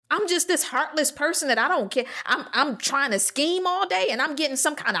just this heartless person that I don't care. I'm trying to scheme all day and I'm getting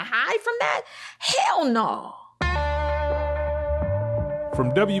some kind of high from that? Hell no.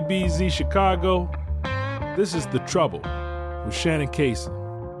 From WBZ Chicago, this is The Trouble with Shannon Cason.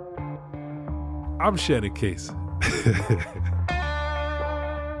 I'm Shannon Cason.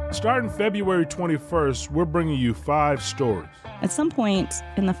 Starting February 21st, we're bringing you 5 stories. At some point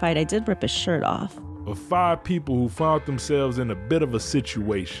in the fight, I did rip his shirt off. Of 5 people who found themselves in a bit of a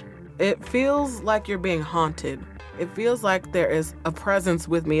situation. It feels like you're being haunted. It feels like there is a presence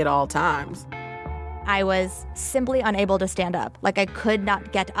with me at all times. I was simply unable to stand up. Like, I could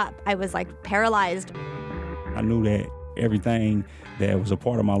not get up. I was, like, paralyzed. I knew that everything that was a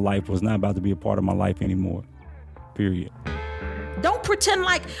part of my life was not about to be a part of my life anymore, period. Don't pretend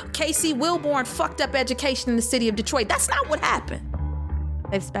like Casey Wilborn fucked up education in the city of Detroit. That's not what happened.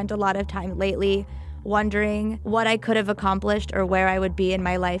 I've spent a lot of time lately wondering what I could have accomplished or where I would be in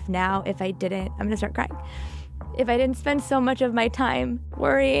my life now if I didn't. I'm gonna start crying. If I didn't spend so much of my time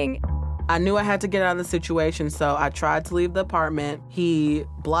worrying. I knew I had to get out of the situation, so I tried to leave the apartment. He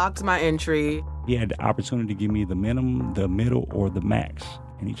blocked my entry. He had the opportunity to give me the minimum, the middle, or the max,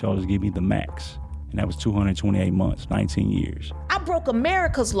 and he chose to give me the max. And that was 228 months, 19 years. I broke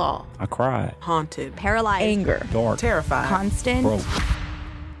America's law. I cried. Haunted. Paralyzed. Anger. Dark. Terrified. Constant. Broke.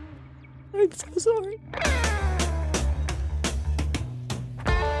 I'm so sorry.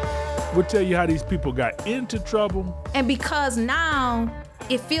 We'll tell you how these people got into trouble. And because now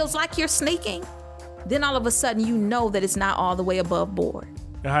it feels like you're sneaking, then all of a sudden you know that it's not all the way above board.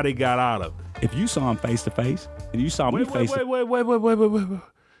 And how they got out of it. If you saw him face to face, and you saw me face to face. Wait.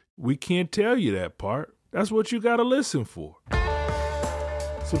 We can't tell you that part. That's what you gotta listen for.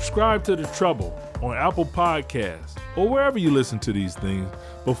 Subscribe to The Trouble on Apple Podcasts or wherever you listen to these things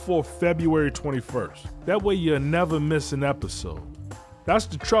before February 21st. That way you'll never miss an episode. That's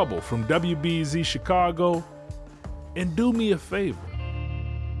The Trouble from WBZ Chicago. And do me a favor.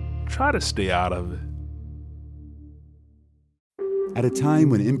 Try to stay out of it. At a time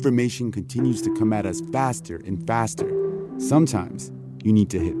when information continues to come at us faster and faster, sometimes you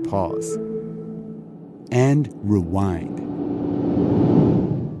need to hit pause and rewind.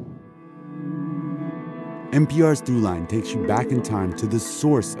 NPR's Throughline takes you back in time to the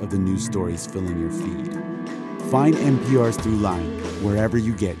source of the news stories filling your feed. Find NPR's Throughline wherever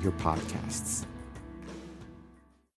you get your podcasts.